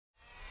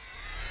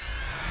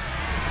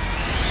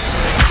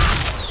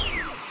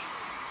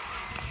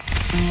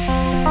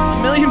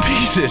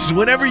Pieces.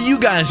 Whenever you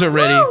guys are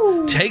ready,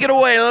 take it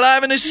away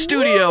live in the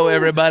studio,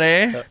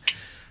 everybody.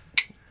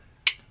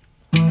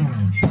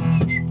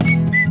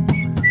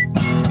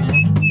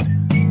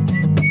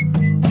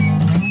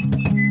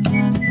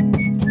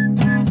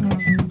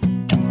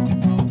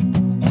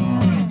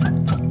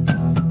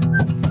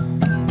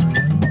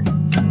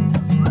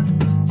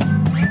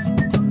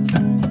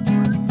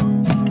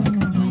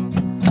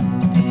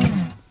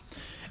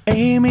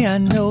 Amy, I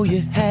know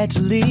you had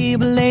to leave,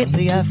 but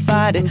lately I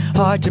find it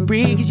hard to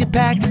breathe, 'cause you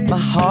packed my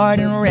heart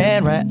and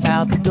ran right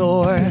out the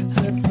door.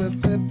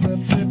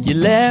 You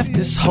left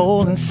this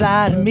hole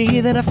inside of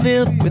me that I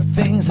filled with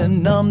things that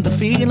numb the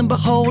feeling, but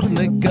holding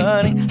the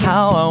gun ain't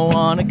how I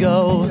wanna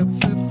go.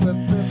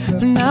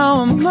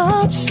 Now I'm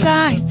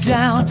upside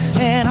down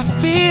and I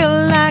feel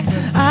like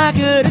I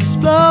could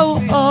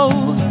explode.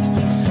 Oh,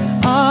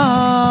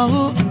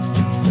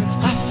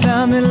 I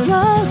found that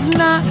love's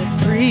not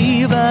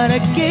free, but I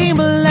gave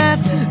my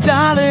last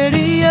dollar to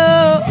you.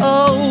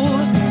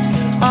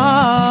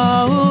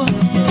 Oh,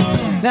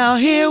 now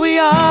here we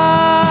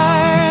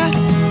are,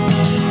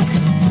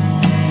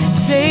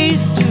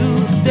 face to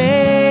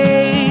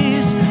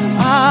face.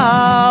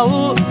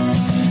 Oh,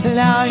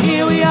 now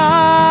here we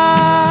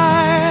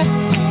are,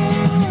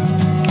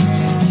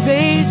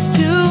 face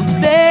to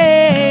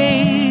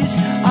face.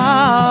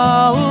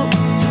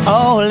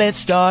 Oh, let's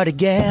start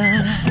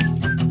again.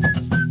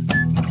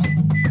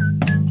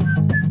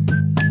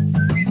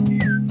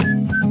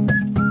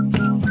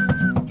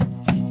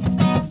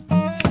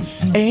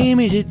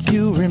 Amy, did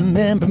you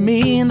remember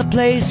me in the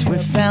place we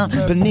found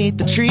beneath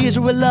the trees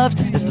where we loved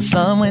as the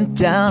sun went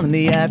down in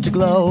the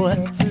afterglow?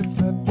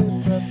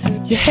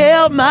 You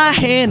held my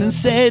hand and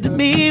said to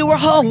me, we're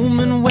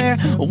home and where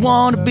I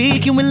want to be.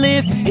 Can we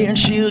live here and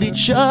shield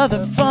each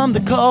other from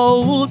the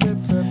cold?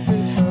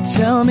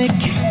 Tell me,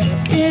 can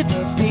it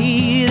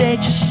be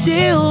that you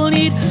still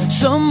need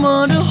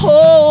someone to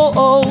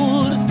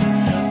hold?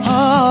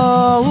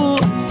 Oh,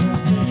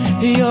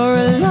 you're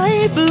a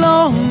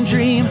lifelong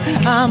dream,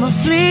 I'm a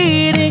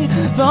fleeting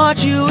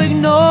thought you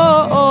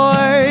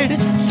ignored.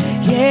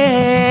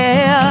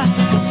 Yeah,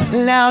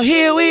 now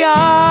here we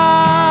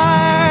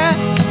are,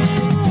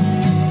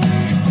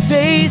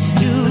 face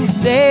to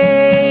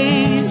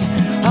face.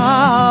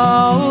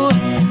 Oh,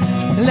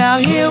 now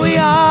here we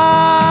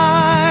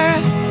are,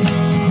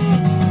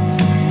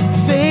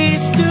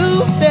 face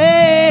to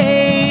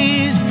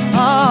face.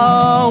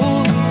 Oh,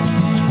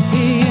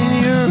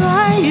 in your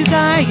eyes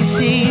I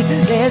see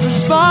there's a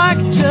spark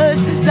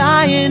just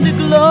dying to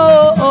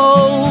glow.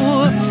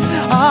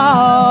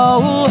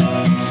 Oh,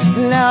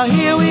 now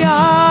here we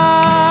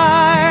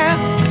are,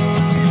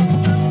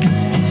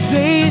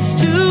 face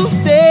to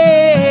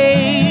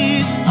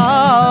face.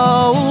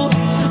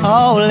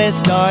 Oh, let's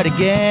start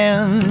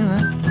again.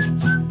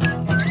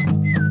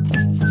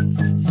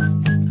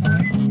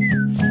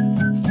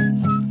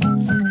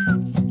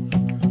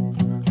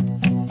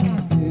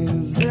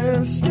 Is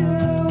there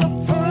still a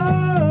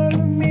part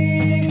of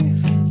me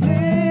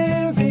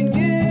living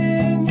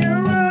in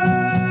your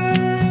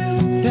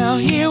eyes? Now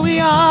here we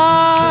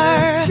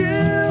are,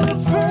 Still a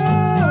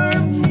part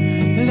of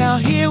me now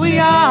here we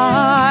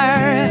are,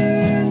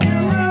 in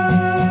your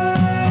eyes.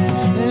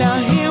 now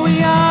here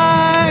we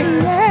are,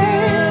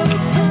 yeah.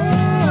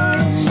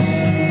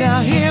 Now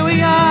here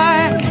we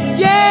are,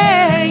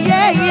 yeah,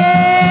 yeah,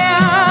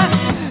 yeah.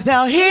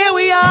 Now here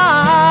we are,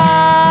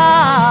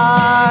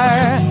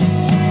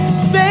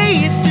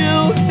 face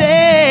to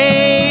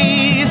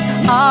face.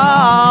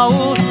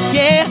 Oh,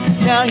 yeah.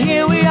 Now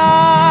here we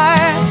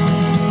are,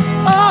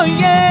 oh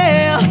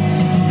yeah,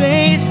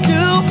 face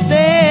to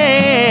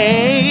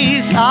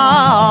face.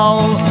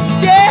 Oh,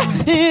 yeah.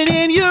 And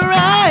in your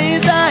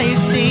eyes I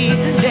see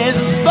there's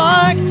a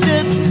spark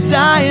just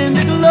dying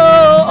to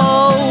glow.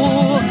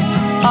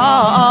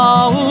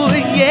 Oh,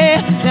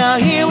 yeah. Now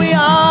here we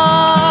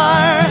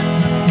are,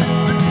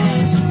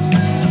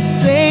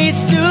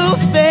 face to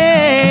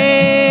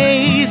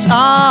face.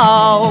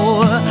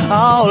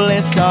 Oh,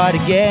 let's start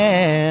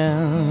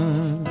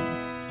again.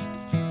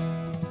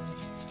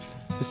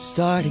 Let's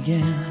start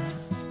again.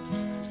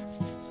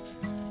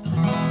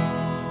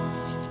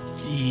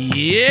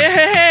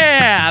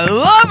 Yeah,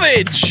 love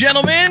it,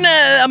 gentlemen.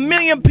 A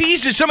million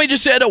pieces. Somebody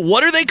just said,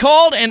 what are they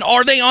called? And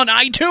are they on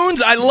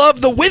iTunes? I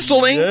love the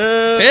whistling.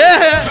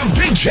 Yeah. The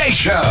Big J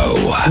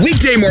Show.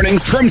 Weekday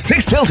mornings from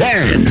 6 till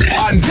 10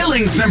 on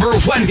Billings'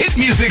 #1 hit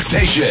music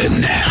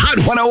station, Hot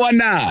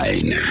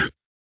 101.9.